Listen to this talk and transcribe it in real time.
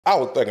I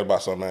was thinking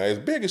about something, man. Is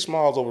Biggie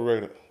Smalls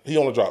overrated? He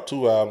only dropped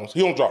 2 albums.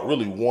 He only dropped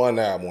really 1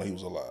 album when he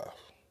was alive.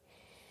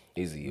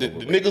 Is he The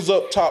niggas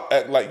up top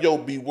act like, yo,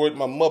 B, where'd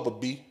my mother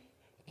be?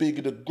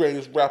 Biggie, the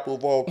greatest rapper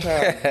of all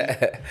time.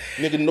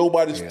 Nigga,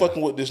 nobody's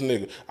fucking with this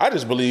nigga. I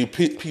just believe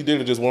P.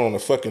 Diddy just went on a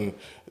fucking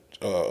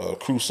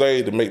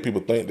crusade to make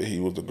people think that he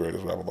was the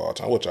greatest rapper of all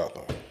time. What y'all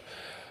think?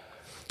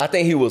 I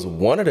think he was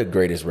one of the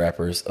greatest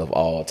rappers of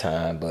all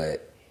time,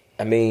 but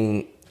I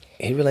mean,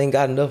 he really ain't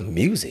got enough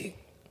music.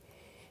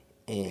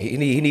 He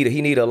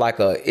need a like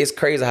a. It's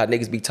crazy how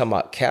niggas be talking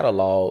about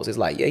catalogs. It's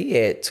like, yeah, he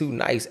had 2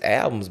 nice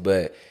albums,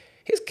 but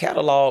his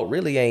catalog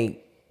really ain't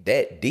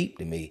that deep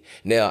to me.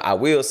 Now, I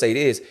will say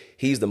this: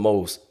 he's the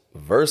most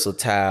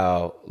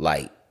versatile,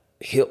 like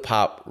hip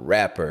hop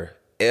rapper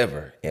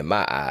ever in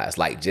my eyes.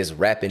 Like just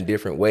rapping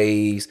different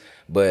ways.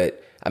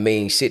 But I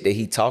mean, shit that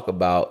he talk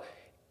about,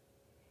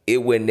 it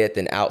wasn't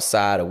nothing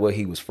outside of where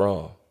he was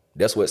from.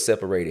 That's what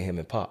separated him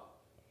and Pop.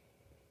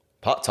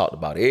 Pop talked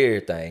about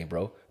everything,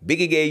 bro.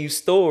 Biggie gave you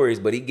stories,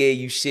 but he gave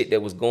you shit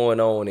that was going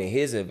on in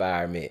his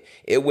environment.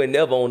 It was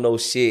never on no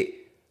shit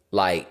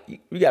like,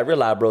 you gotta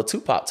realize, bro,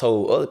 Tupac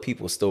told other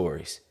people's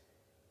stories.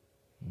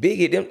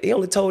 Biggie, he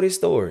only told his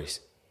stories.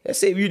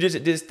 That's it. You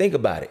just think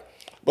about it.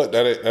 But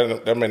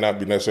that may not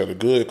be necessarily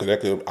good,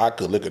 because I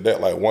could look at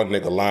that like one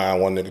nigga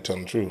lying, one nigga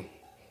telling the truth.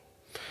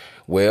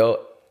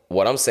 Well,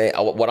 what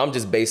I'm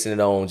just basing it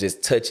on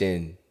just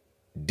touching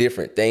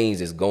different things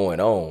that's going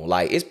on.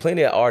 Like, it's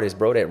plenty of artists,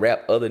 bro, that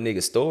rap other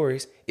niggas'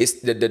 stories. It's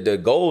the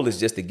goal is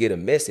just to get a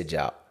message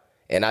out.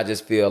 And I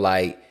just feel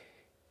like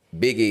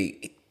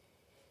Biggie,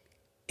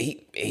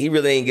 he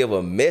really ain't give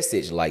a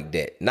message like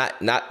that.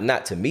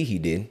 Not to me, he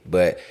didn't.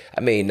 But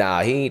I mean,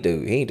 nah, he ain't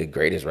the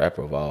greatest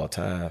rapper of all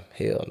time.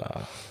 Hell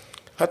nah.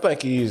 I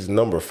think he's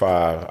number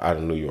 5 out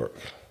of New York.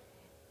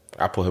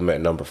 I put him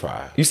at number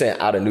 5. You saying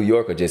out of New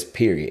York or just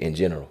period in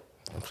general?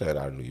 I'm saying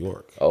out of New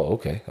York. Oh,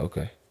 okay.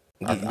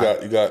 You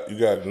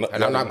got.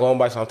 And I'm not going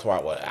by something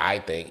about what I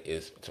think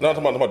is. No, I'm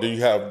talking about. Do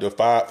you have the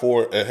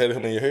 4 ahead of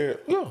him in your head?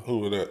 Yeah. Who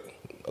was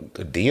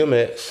that?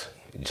 DMX,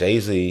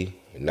 Jay-Z,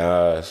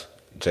 Nas,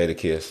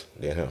 Jadakiss,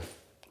 then him.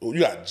 Ooh,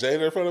 you got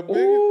Jada in front of Biggie?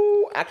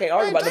 Ooh, I can't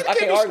argue about them. I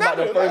can't argue about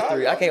the first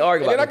 3. I can't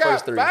argue about the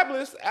first 3.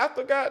 Fabulous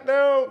after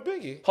goddamn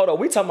Biggie. Hold on,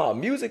 we talking about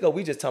music or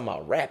we just talking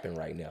about rapping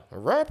right now?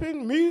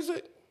 Rapping,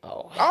 music.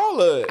 Oh,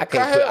 all of it. I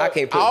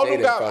can't put Jada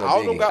in front of Biggie. All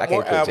of them got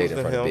more albums Jada in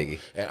than front of him, Biggie.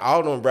 and all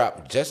of them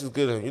rap just as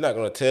good as him. You're not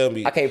gonna tell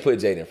me. I can't put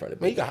Jada in front of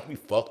Biggie. Man, you got me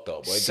fucked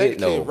up, boy. Shit,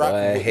 no,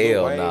 boy.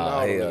 Hell nah.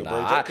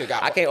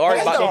 I can't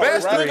argue about the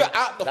best first 3. nigga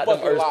out the Not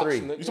fucking first box,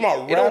 3. nigga. You talking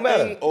about It don't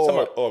matter. rapping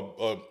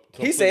or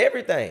he said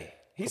everything.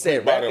 He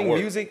said rapping,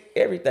 music,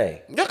 everything.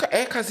 Yeah,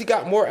 and because he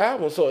got more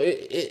albums, so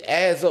it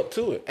adds up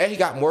to it. And he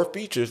got more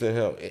features than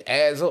him. It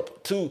adds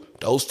up to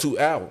those 2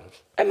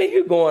 albums. I mean,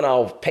 you're going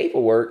off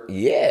paperwork.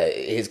 Yeah,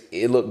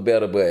 it looked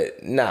better,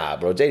 but nah,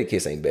 bro.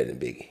 Jadakiss ain't better than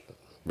Biggie.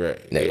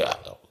 Right.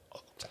 Nigga.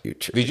 Yeah.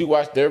 Did you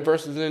watch their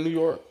verses in New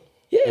York?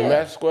 Yeah. In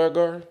Madison Square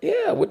Garden?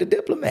 Yeah, with the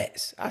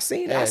Diplomats. I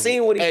seen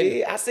what he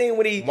did. I seen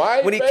when he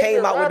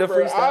came out with the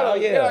freestyle. Out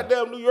of yeah.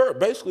 Goddamn New York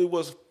basically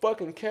was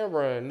fucking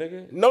Cameron,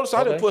 nigga. Notice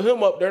I didn't put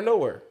him up there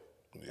nowhere.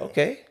 Yeah.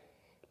 Okay.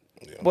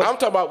 Yeah. But I'm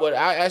talking about what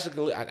I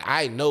actually,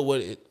 I know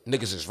what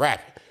niggas is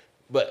rapping.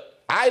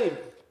 But I didn't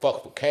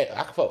fuck with Cameron.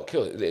 I can fuck with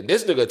Killer.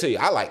 This nigga tell you,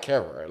 I like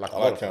Cameron. I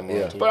like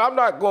Cameron too. But I'm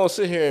not going to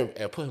sit here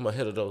and put him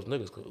ahead of those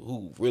niggas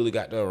who really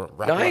got them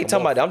rapping. No, I ain't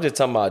talking about that. I'm just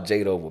talking about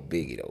Jada over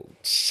Biggie, though.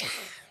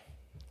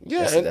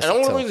 Yeah, and the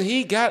only reason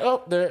he got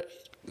up there,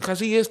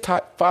 because he is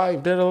top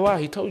 5 dead or alive.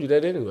 He told you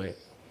that anyway.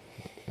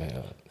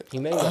 Yeah. He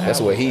named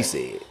That's what he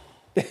said.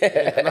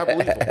 And I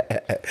believe him.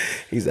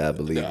 He's I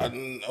believe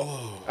him.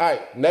 All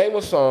right, name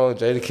a song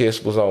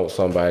Jadakiss was on with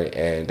somebody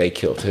and they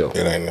killed him. It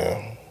ain't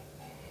now.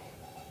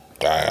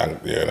 It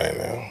ain't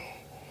now.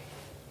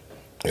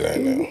 It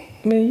ain't now.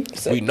 Man,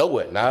 we know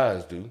what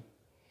Nas do.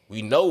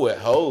 We know what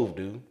Hove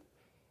do.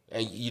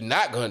 And you're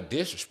not gonna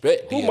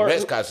disrespect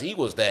DMX because he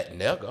was that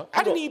nigga.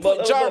 I didn't even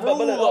put Ja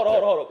Rule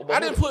up there. I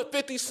didn't put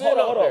 50 Cent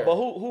up there. But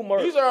who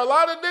murdered? These are a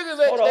lot of niggas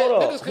that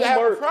niggas could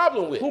have a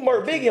problem with. Who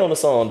murdered Biggie on the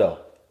song though?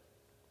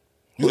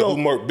 You know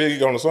who murdered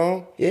Biggie on the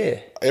song? Yeah.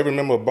 Every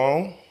member of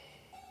Bone?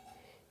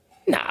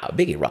 Nah,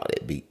 Biggie rocked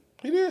that beat.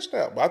 He did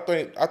snap, but I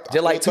think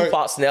just like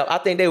Tupac snap. I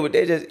think it was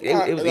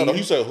no,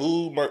 you said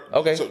who murdered?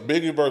 Okay. So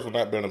Biggie verse was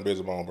not better than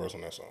Bizzy Bone verse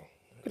on that song.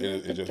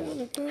 It just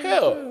wasn't.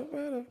 Hell.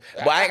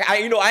 But I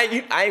ain't gonna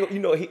argue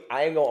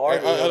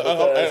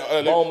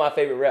because Bone my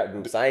favorite rap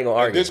group, so I ain't gonna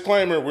argue.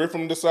 Disclaimer: we're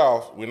from the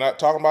South. We're not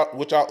talking about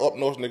what y'all up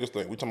north niggas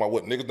think. We talking about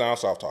what niggas down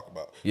south talk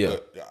about. Yeah.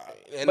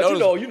 But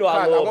notice, you know,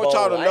 I want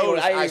y'all to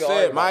notice. I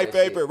said my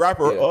favorite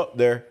rapper up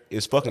there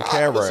is fucking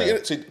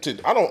Cameron. See,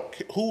 I don't.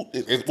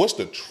 What's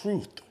the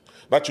truth?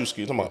 Not you,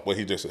 Ski. Talking about what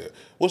he just said.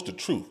 What's the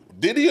truth?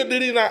 Did he or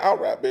did he not out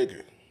rap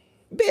Biggie?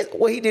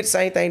 Well, he did the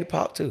same thing to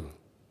Pop too.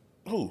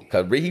 Who?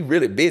 Cause he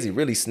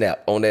really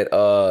snapped on that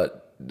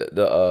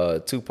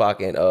the Tupac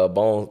and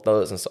Bone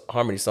Thugs and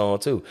Harmony song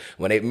too.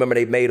 When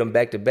they made them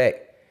back to back,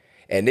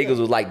 And niggas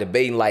was like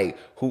debating like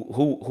who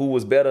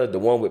was better, the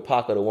one with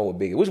Pac or the one with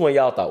Biggie. Which one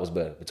y'all thought was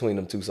better between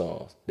them two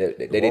songs that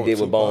they did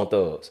with Bone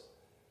Thugs?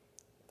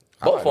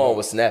 Both of them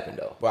was snapping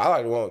though. But I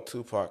like the one with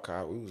Tupac.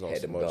 We was on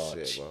some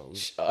other shit,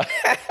 bro.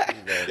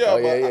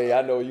 Yeah,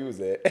 I know where you was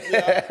at.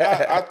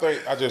 Yeah,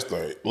 I just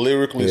think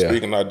lyrically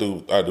speaking, I do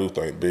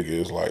think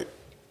Biggie is like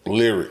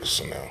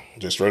lyrics now,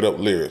 just straight up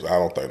lyrics. I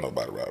don't think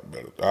nobody rap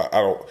better. I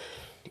don't.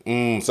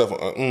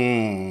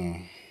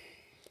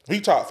 He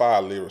top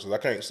 5 lyricists. I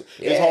can't.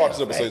 It's hard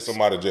to say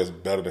somebody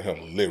just better than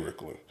him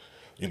lyrically.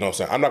 You know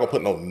what I'm saying? I'm not gonna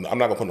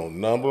put no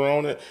number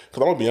on it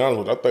because I'm gonna be honest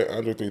with you. I think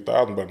Andre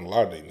 3000 better than a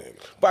lot of these niggas.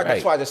 But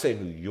that's why I just say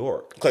New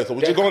York. Okay, so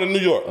we're just going to New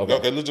York.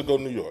 Okay, let's just go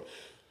to New York.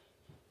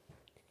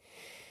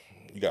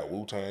 You got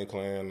Wu-Tang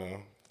Clan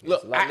now.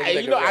 Look, I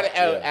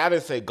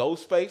didn't say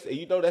Ghostface, and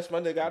you know that's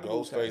my nigga out of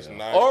Ghostface,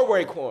 nice. Or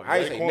Raekwon. I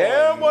didn't say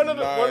damn one of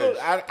the.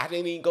 I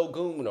didn't even go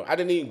goon on. I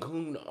didn't even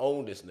goon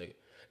own this nigga.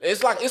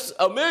 It's like it's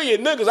a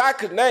million niggas I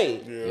could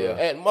name,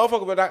 and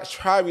motherfucker, but I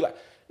try to be like,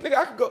 nigga,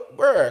 I could go.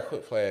 Bro,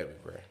 quit playing me,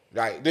 bro.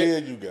 Like there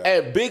you go.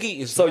 And Biggie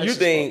is. So you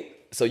think?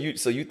 So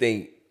you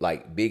think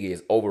like Biggie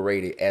is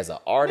overrated as an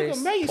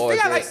artist? Nigga, Mace, or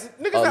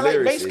niggas got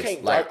like Mace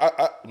can't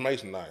like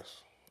Mace nice.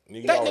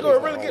 That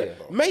nigga really good.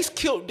 Mace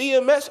killed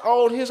DMS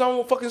on his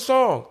own fucking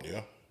song.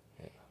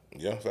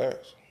 Yeah,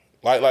 facts.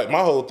 Like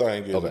my whole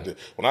thing is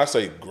when I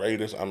say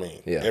greatest, I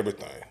mean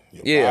everything.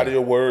 Your body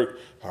of work,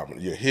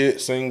 your hit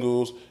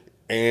singles,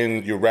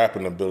 and your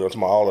rapping ability. I'm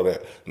talking about all of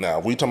that. Now,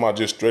 if we talking about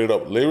just straight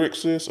up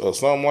lyricist or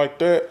something like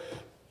that,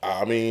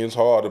 I mean it's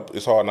hard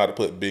not to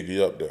put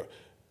Biggie up there.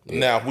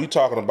 Now, if we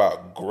talking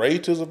about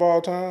greatest of all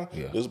time,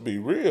 let's be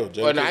real.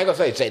 Well, no, I ain't gonna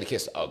say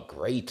Jadakiss a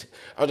great.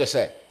 I'm just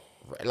saying.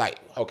 Like,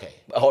 okay.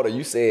 Hold on,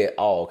 you said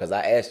all because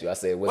I asked you. I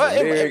said, was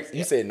it lyrics?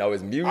 You said no,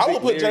 it's music. I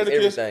would put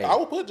Jadakiss. I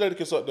would put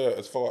Jadakiss up there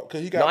as far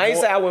because he got. No, I ain't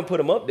say I wouldn't put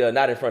him up there,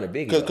 not in front of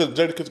Biggie. Because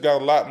Jadakiss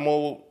got a lot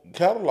more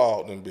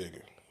catalog than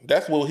Biggie.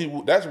 That's where he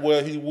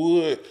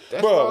would.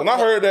 Bro, when I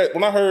heard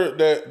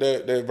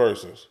that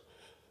verses,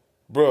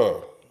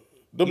 bro,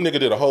 them nigga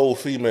did a whole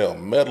female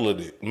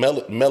melody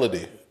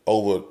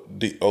over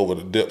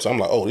the dips. I'm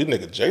like, oh, this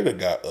nigga Jada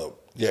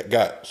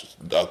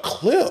got a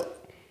clip.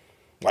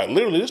 Like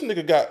literally, this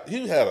nigga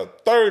he had a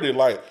 30.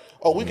 Like,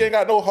 oh, we ain't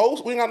got no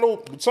host, we ain't got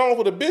no song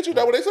for the bitches.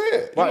 That's what they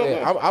said.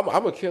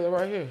 I'm a killer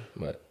right here.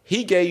 But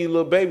he gave you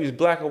Lil Baby's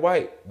Black and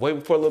White way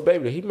before Lil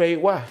Baby. He made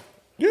why?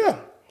 Yeah,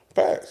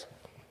 facts.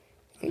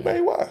 He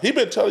made why? He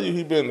been telling you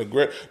he been the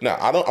great. Now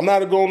I'm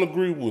not going to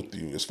agree with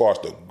you as far as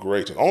the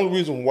greatest. The only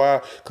reason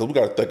why, because we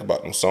got to think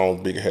about them songs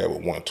Biggie had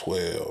with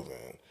 112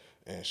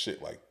 and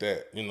shit like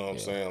that. You know what I'm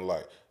saying?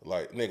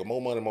 Like, nigga,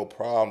 More Money, More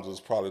Problems is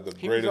probably the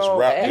greatest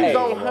rap. He was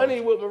on Honey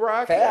with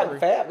Mariah Carey.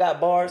 Fab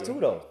got bars too,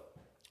 though.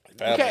 You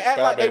can't act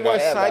like they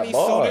weren't shiny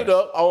suited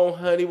up on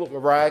Honey with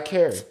Mariah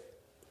Carey.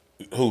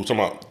 Who, talking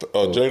about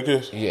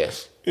Jadakiss?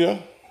 Yes. Yeah,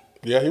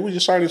 he was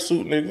just shiny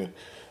suit, nigga.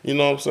 You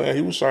know what I'm saying?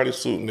 He was shiny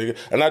suit, nigga.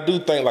 And I do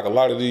think, like, a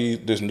lot of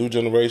this new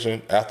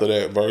generation, after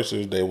that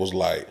verses, they was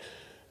like,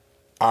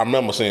 I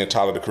remember seeing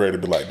Tyler, the Creator,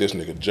 be like, this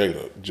nigga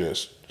Jada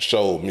just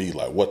showed me,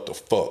 like, what the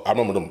fuck. I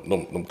remember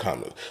them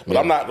comments. But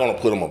I'm not going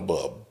to put him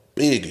above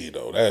Biggie,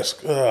 though. That's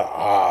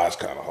it's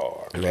kind of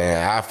hard.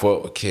 Man, I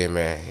fuck with Kid,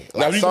 man.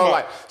 Like,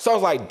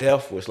 songs like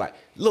Death Wish, like,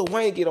 Lil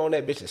Wayne get on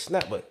that bitch and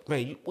snap, but,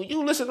 man, when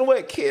you listen to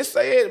what Kid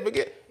say at the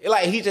beginning,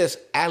 like, he just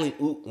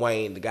alley-oop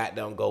Wayne the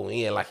goddamn go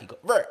in like he go.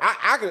 Bro,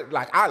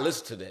 I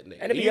listen to that nigga.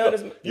 And to be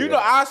honest, know,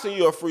 I seen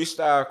you a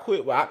freestyle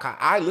quick, but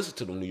I listen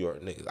to them New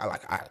York niggas.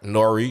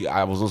 Nori,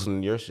 I was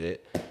listening to your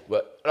shit.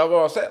 But I'm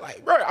gonna say,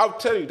 like, bro, I'm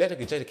telling you, that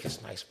nigga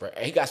Jadakiss nice, bro.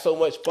 And he got so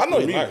much fucking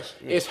music. Nice.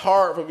 It's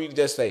hard for me to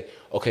just say,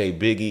 okay,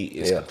 Biggie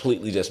is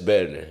completely just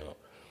better than him.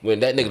 When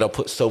that nigga don't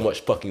put so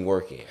much fucking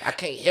work in. I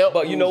can't help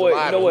but you know what?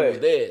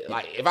 Dead.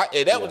 Like,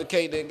 if that was the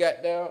case, then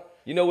goddamn.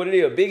 You know what it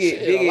is? Biggie,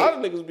 a lot of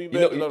niggas be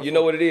better. You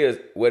know what it is?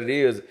 What it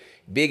is,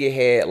 Biggie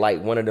had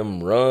like one of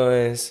them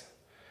runs,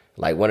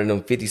 like one of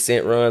them 50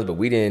 Cent runs, but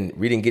we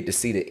didn't get to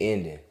see the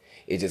ending.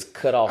 It just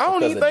cut off. I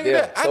don't even think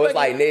that. So it's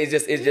like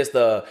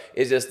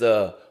it's just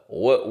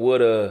what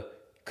would a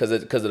because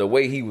of the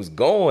way he was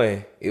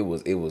going, it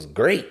was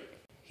great.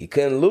 He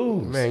couldn't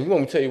lose. Man, you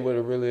want me to tell you what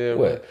it really is?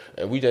 What?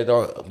 And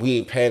we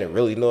ain't paying it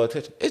really no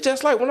attention. It's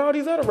just like when all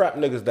these other rap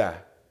niggas die.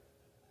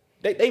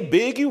 They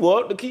big you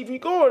up to keep you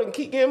going and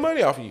keep getting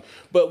money off of you.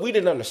 But we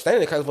didn't understand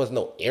it because there was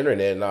no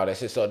internet and all that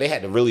shit. So they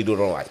had to really do it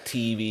on like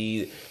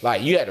TV.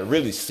 Like you had to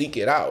really seek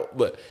it out.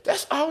 But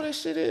that's all that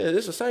shit is.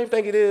 It's the same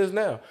thing it is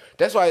now.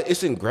 That's why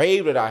it's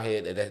engraved in our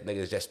head that nigga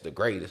is just the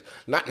greatest.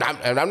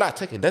 And I'm not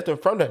taking nothing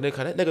from that nigga.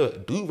 That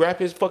nigga do rap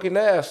his fucking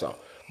ass off.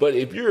 But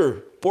if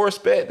you're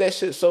force-fed that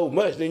shit so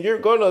much, then you're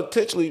gonna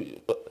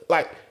potentially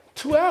like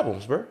 2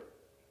 albums, bro.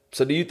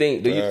 So do you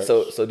think? Do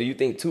you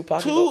think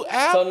Tupac? 2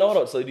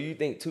 albums. So do you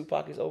think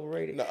Tupac is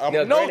overrated?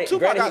 No,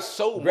 Tupac got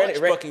so much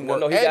fucking work.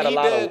 No, he got a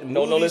lot of.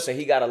 No, listen,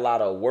 he got a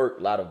lot of work,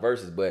 a lot of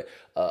verses, but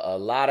a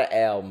lot of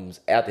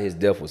albums after his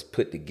death was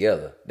put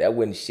together. That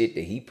wasn't shit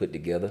that he put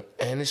together.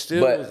 And it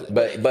still.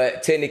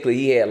 But technically,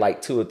 he had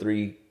like 2 or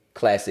 3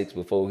 classics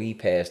before he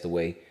passed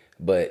away.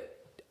 But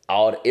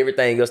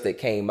everything else that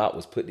came out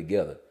was put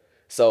together.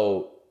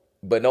 So,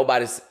 but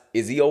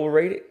is he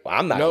overrated? Well,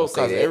 I'm not gonna say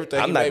that. No, because everything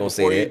I'm not gonna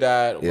before he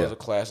died was a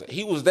classic.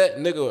 He was that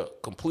nigga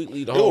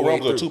completely the whole way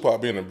through. It was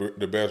Tupac being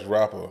the best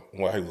rapper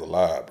while he was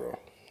alive, bro.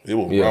 It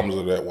was rumors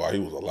of that while he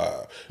was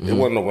alive. It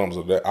wasn't no rumors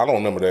of that. I don't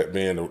remember that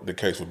being the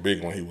case for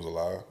Biggie when he was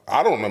alive.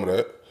 I don't remember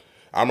that.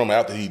 I remember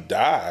after he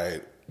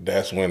died,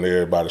 that's when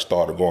everybody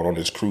started going on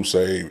this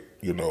crusade.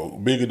 You know,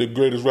 Biggie the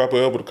greatest rapper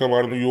ever to come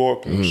out of New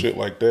York and shit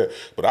like that.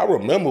 But I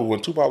remember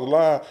when Tupac was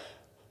alive,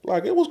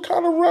 like, it was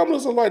kind of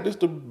rumblings of like this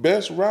the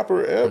best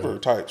rapper ever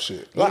type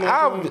shit. Like,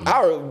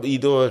 I would be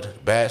doing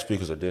bad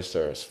speakers a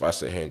disservice if I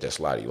sit here and just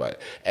lie to you like.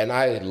 And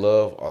I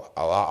love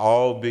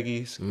all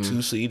Biggie's 2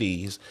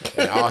 CDs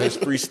and all his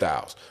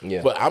freestyles.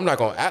 But I'm not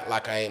gonna act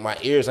like my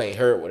ears ain't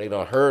heard what they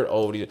done heard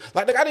over the.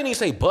 Like, nigga, I didn't even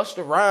say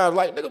Busta Rhymes.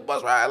 Like, nigga,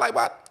 Busta Rhymes like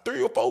about 3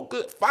 or 4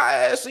 good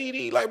fire-ass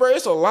CD. Like, bro,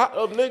 it's a lot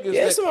of niggas.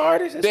 Yeah, some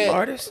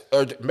artists.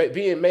 Are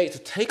being made to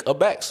take a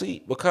back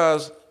seat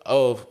because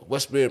of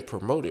what's being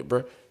promoted,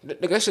 bro.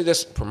 Nigga, that shit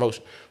just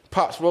promotion.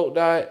 Pop Smoke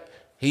died.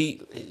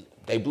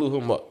 They blew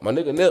him up. My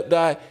nigga Nip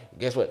died.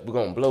 Guess what? We're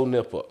gonna blow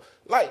Nip up.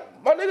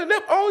 Like, my nigga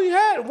Nip only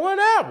had 1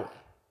 album.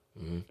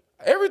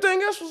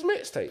 Everything else was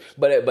mixtapes.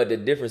 But the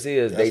difference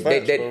is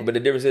but the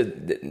difference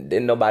is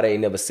then nobody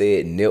ain't never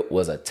said Nip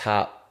was a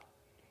top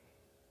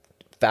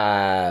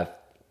 5,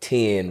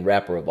 10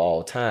 rapper of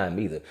all time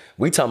either.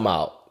 We talking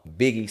about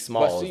Biggie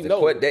Smalls. He's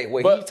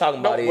talking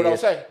about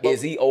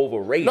is he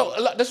overrated?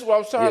 No, this is what I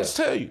was trying to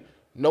tell you.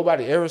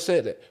 Nobody ever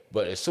said that.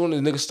 But as soon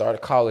as niggas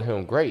started calling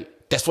him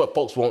great, that's what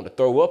folks want to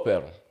throw up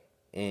at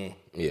him.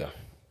 Yeah.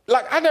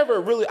 Like, I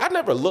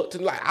never looked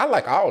at, like, I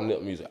like all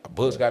Nip music.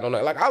 Buzz got on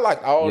that. Like, I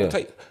like all the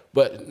tape.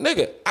 But,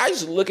 nigga, I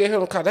used to look at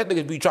him because that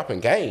nigga be dropping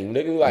game,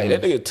 nigga. Like,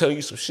 that nigga tell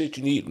you some shit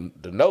you need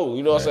to know.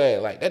 You know what I'm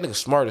saying? Like, that nigga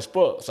smart as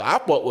fuck. So I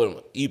fuck with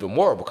him even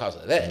more because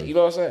of that. You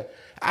know what I'm saying?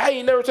 I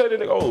ain't never tell that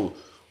nigga, oh,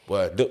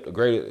 well, Nip the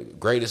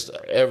greatest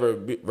ever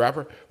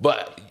rapper.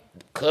 But,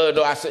 cause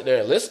though I sit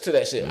there and listen to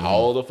that shit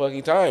all the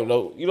fucking time,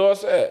 though. You know what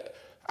I'm saying?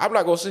 I'm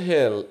not gonna sit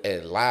here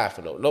and lie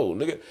for no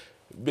nigga.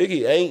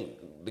 Biggie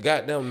ain't the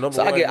goddamn number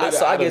one. I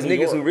guess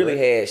niggas who really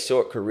had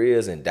short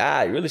careers and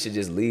died really should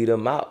just leave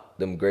them out.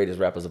 Them greatest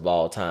rappers of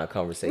all time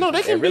conversations. No,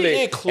 they can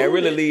be included. And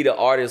really lead the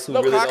artists who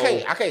really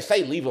I can't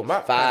say leave them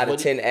out. 5 to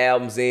 10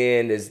 albums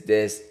in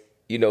that's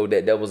you know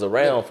that was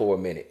around for a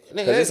minute.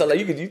 Because it's like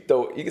you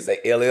can say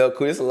LL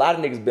Cool. There's a lot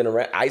of niggas been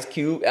around. Ice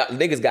Cube,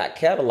 niggas got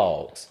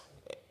catalogs.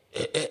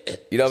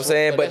 You know what I'm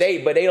saying? But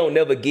they don't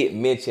never get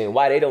mentioned.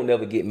 Why they don't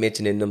never get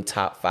mentioned in them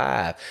top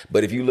 5?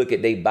 But if you look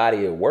at their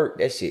body of work,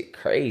 that shit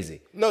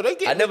crazy. No, they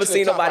get. I never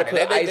seen nobody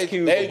put Ice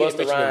Cube or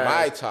Busta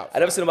Rhymes. I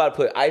never seen nobody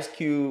put Ice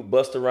Cube,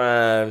 Busta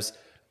Rhymes,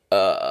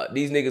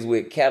 these niggas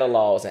with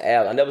catalogs and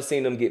albums. I never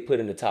seen them get put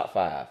in the top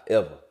 5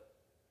 ever.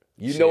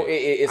 You know,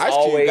 it's Ice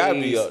always gotta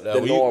be up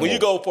there. When you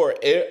go for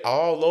it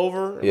all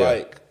over,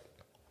 like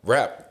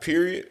rap,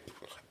 period.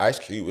 Ice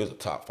Cube is a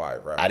top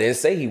 5 rapper. I didn't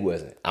say he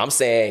wasn't. I'm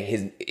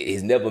saying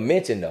he's never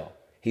mentioned though.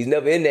 He's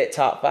never in that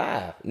top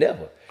 5.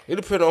 Never. It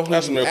depends on who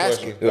you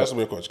asking. That's a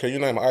real question. Can you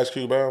name an Ice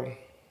Cube album?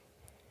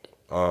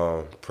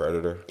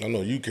 Predator. I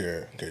know you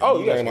can. Can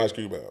you name Ice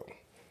Cube album?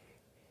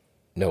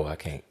 No, I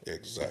can't.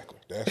 Exactly.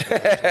 That's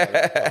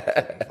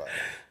what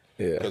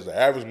because the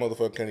average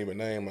motherfucker can't even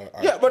name an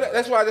Ice Cube. But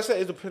that's why I just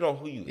said it depends on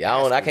who you.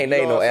 Yeah, I can't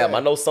name no album.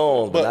 I know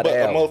songs, but not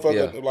album. A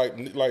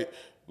motherfucker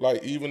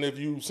like even if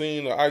you've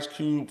seen the Ice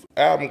Cube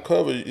album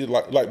cover,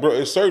 like bro,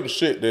 it's certain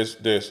shit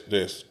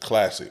that's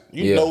classic.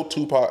 You know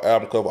Tupac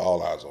album cover,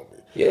 All Eyes on Me.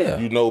 Yeah.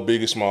 You know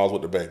Biggie Smalls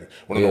with the baby.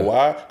 Wanna know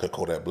why? Because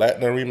Kodak Black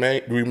done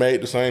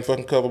remade the same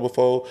fucking cover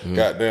before.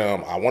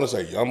 Goddamn, I want to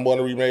say Young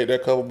Boy remade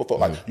that cover before.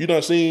 Like you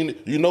done seen,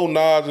 you know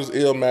Nas'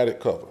 Illmatic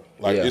cover.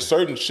 Like it's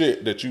certain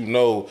shit that you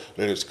know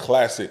that is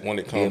classic when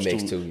it comes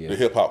to the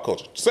hip hop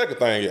culture. Second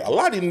thing, a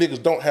lot of these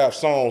niggas don't have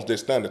songs that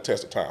stand the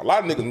test of time. A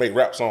lot of niggas make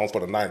rap songs for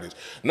the 90s.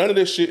 None of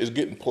this shit is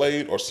getting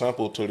played or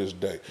sampled to this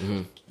day.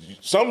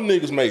 Some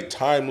niggas made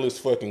timeless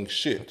fucking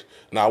shit.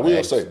 Now, I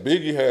will say,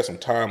 Biggie had some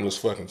timeless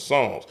fucking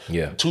songs.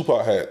 Yeah.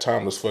 Tupac had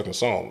timeless fucking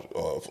songs.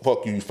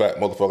 Fuck you, fat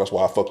motherfucker. That's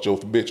why I fucked your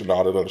bitch and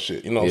all that other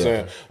shit. You know what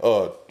I'm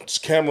saying?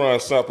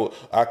 Cameron sample,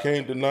 I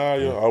Can't Deny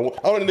You.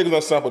 All the niggas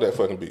done sample that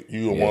fucking beat.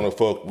 You don't want to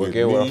fuck with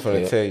me. What I'm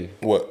finna tell you.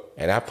 What?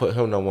 And I put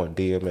him number 1,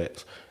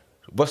 DMX.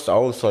 What's the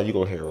only song you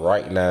gonna hear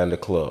right now in the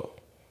club?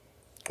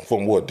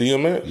 From what,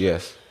 DMX?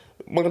 Yes.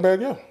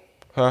 Moneybagg Yo.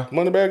 Huh?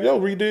 Moneybagg Yo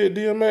redid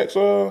DMX.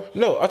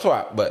 No, that's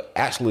why. But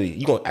actually,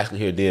 you gonna actually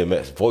hear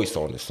DMX voice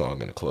on this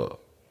song in the club.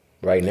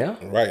 Right now?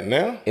 Right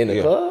now? In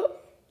the club?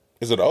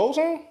 Is it an old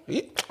song?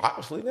 Yeah,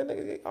 obviously, that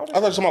nigga. I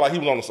thought somebody like he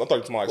was on the. I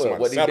thought somebody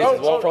like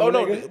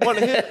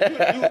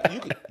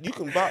somebody. You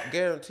can about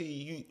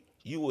guarantee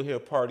you will hear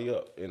 "Party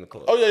Up" in the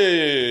club. Oh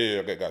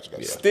yeah. Okay,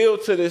 gotcha. Still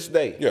to this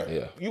day,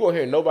 yeah. You won't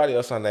hear nobody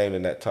else I named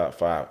in that top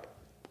 5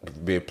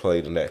 being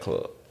played in that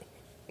club.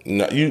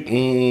 No,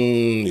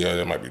 yeah,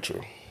 that might be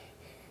true.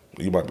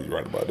 You might be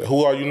right about that.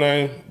 Who are you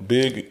named?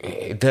 Big.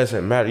 It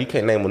doesn't matter. You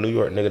can't name a New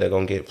York nigga that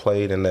gonna get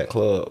played in that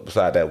club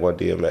beside that one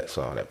DMX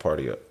song, that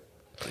 "Party Up."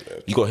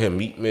 You gonna hear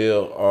Meat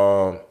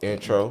Mill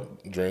intro.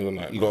 Dreams of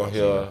Night. You gonna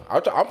hear?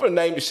 I'm gonna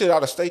name the shit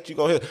out of state. You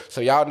gonna hear?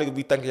 So y'all niggas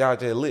be thinking y'all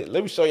just lit.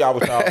 Let me show y'all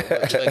what y'all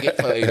get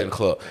played in the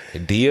club. The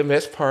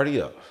DMS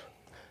Party Up.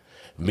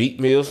 Meat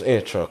Mill's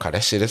intro. Cause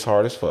that shit is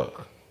hard as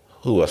fuck.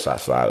 Who else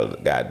outside of the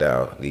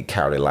goddamn the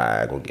county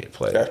line gonna get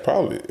played? That's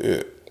probably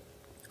it.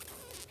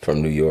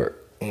 From New York.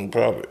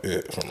 Probably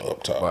it from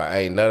up top. But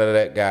ain't none of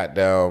that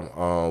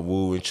goddamn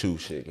Woo and Chew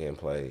shit getting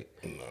played.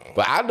 No.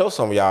 But I know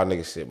some of y'all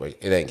niggas shit, but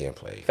it ain't getting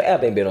played.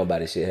 Fab ain't been on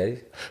body shit, has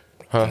he?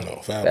 Huh? No,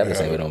 Fab ain't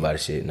been on body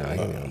shit. Nah, he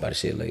ain't been on body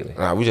shit lately.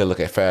 Nah, we just look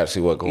at Fab to see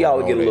what going on. He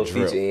always get a little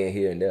feature in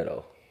here and there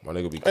though. My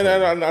nigga be and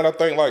I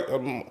think like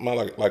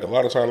a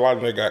lot of times a lot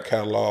of niggas got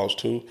catalogs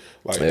too,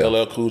 like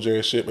LL Cool J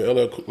and shit.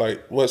 But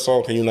like what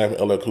song can you name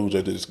from LL Cool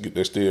J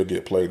that still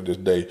get played to this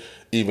day?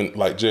 Even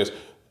like just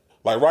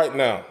like right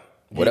now.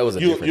 Well, that was a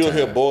different you'll time.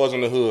 hear Boys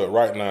in the Hood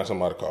right now.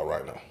 Somebody call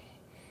right now.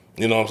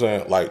 You know what I'm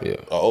saying? Like an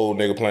old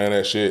nigga playing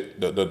that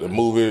shit. The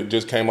movie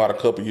just came out a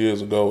couple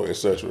years ago, et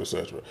cetera, et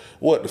cetera.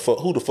 What the fuck?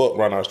 Who the fuck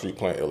run down the street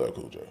playing LL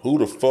Cool J? Who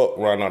the fuck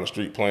run down the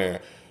street playing?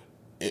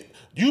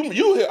 You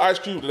hear Ice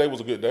Cube? Today was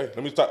a good day.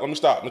 Let me stop. Let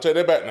me take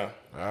that back now.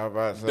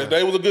 The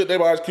day was a good day,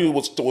 but Ice Cube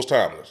was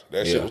timeless.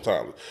 That shit was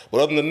timeless.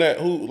 But other than that,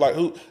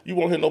 who you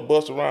won't hear no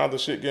Busta Rhymes and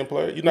shit getting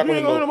played. You're not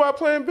gonna hear nobody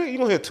playing big. You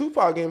gonna hear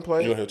Tupac getting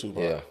played. You gonna hear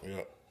Tupac.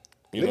 Yeah.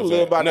 You know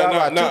live by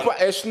Tupac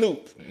and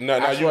Snoop.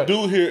 Now you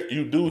do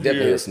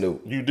hear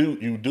Snoop.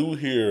 You do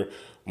hear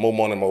More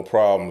Money, More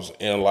Problems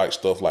in like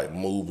stuff like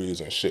movies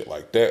and shit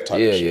like that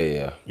type of shit.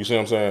 Yeah. You see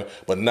what I'm saying?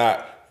 But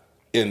not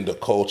in the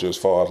culture as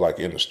far as like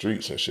in the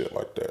streets and shit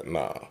like that.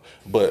 Nah.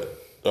 But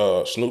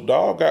Snoop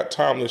Dogg got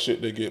timeless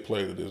shit that get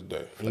played to this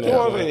day. You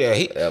know what I'm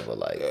saying? Forever,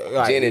 like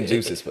Gin and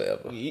Juice is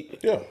forever.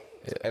 Yeah.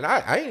 And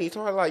I ain't even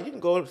talking like you can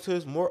go to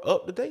his more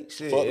up to date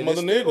shit. Fuck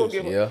mother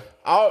niggas.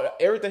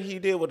 Everything he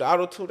did with the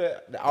auto tune,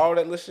 all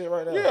that little shit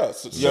right now. Yeah,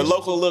 your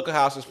local liquor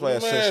house is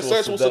playing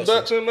sexual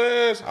seduction,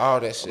 man. All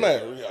that shit,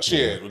 man.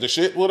 Shit, the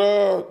shit with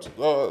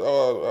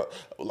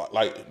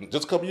like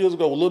just a couple years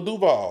ago with Lil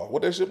Duval.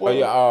 What that shit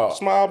was?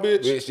 Smile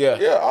bitch.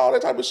 Yeah, all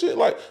that type of shit.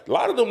 Like a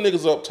lot of them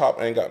niggas up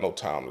top ain't got no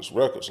timeless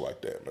records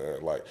like that,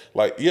 man.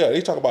 Like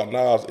they talk about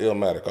Nas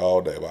Illmatic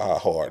all day about how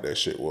hard that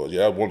shit was.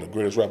 Yeah, one of the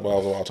greatest rap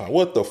battles of all time.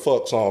 What the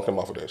fuck song came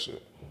off of that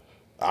shit?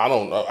 I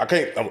don't know. I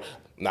can't.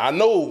 Now I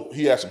know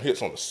he had some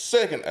hits on the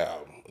second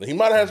album. He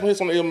might have had some hits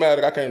on the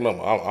Illmatic. I can't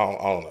remember. I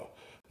don't know.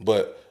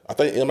 But I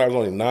think Illmatic's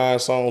only 9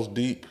 songs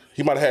deep.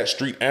 He might have had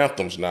street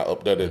anthems now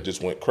up there that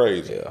just went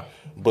crazy. Yeah.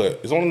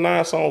 But it's only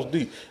 9 songs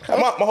deep.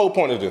 My whole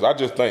point is this. I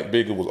just think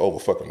Biggie was over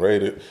fucking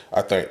rated.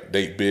 I think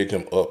they big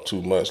him up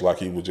too much like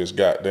he was just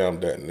goddamn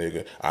that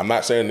nigga. I'm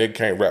not saying nigga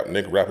can't rap.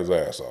 Nigga rap his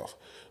ass off.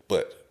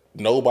 But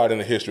nobody in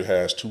the history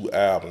has 2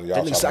 albums. Y'all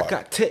at least I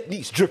got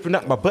techniques dripping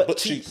out my butt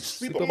cheeks.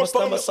 Sleep on my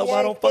stomach so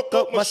I don't fuck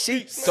up my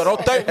sheets. So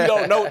don't think we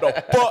don't know what the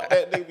fuck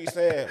that nigga be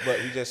saying. But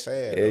we just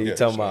saying. Yeah, you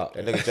talking about.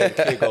 That nigga just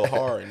kid go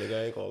hard.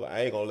 Nigga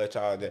I ain't gonna let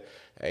y'all just,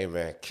 hey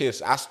man,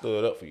 Kiss, I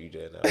stood up for you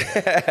just now.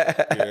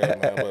 Yeah,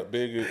 man, but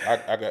Biggie,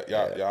 I got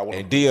y'all want.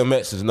 And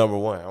DMX is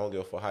 #1. I don't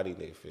give a fuck how these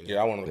niggas feel.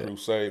 Yeah, I want a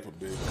crusade for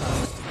Biggie.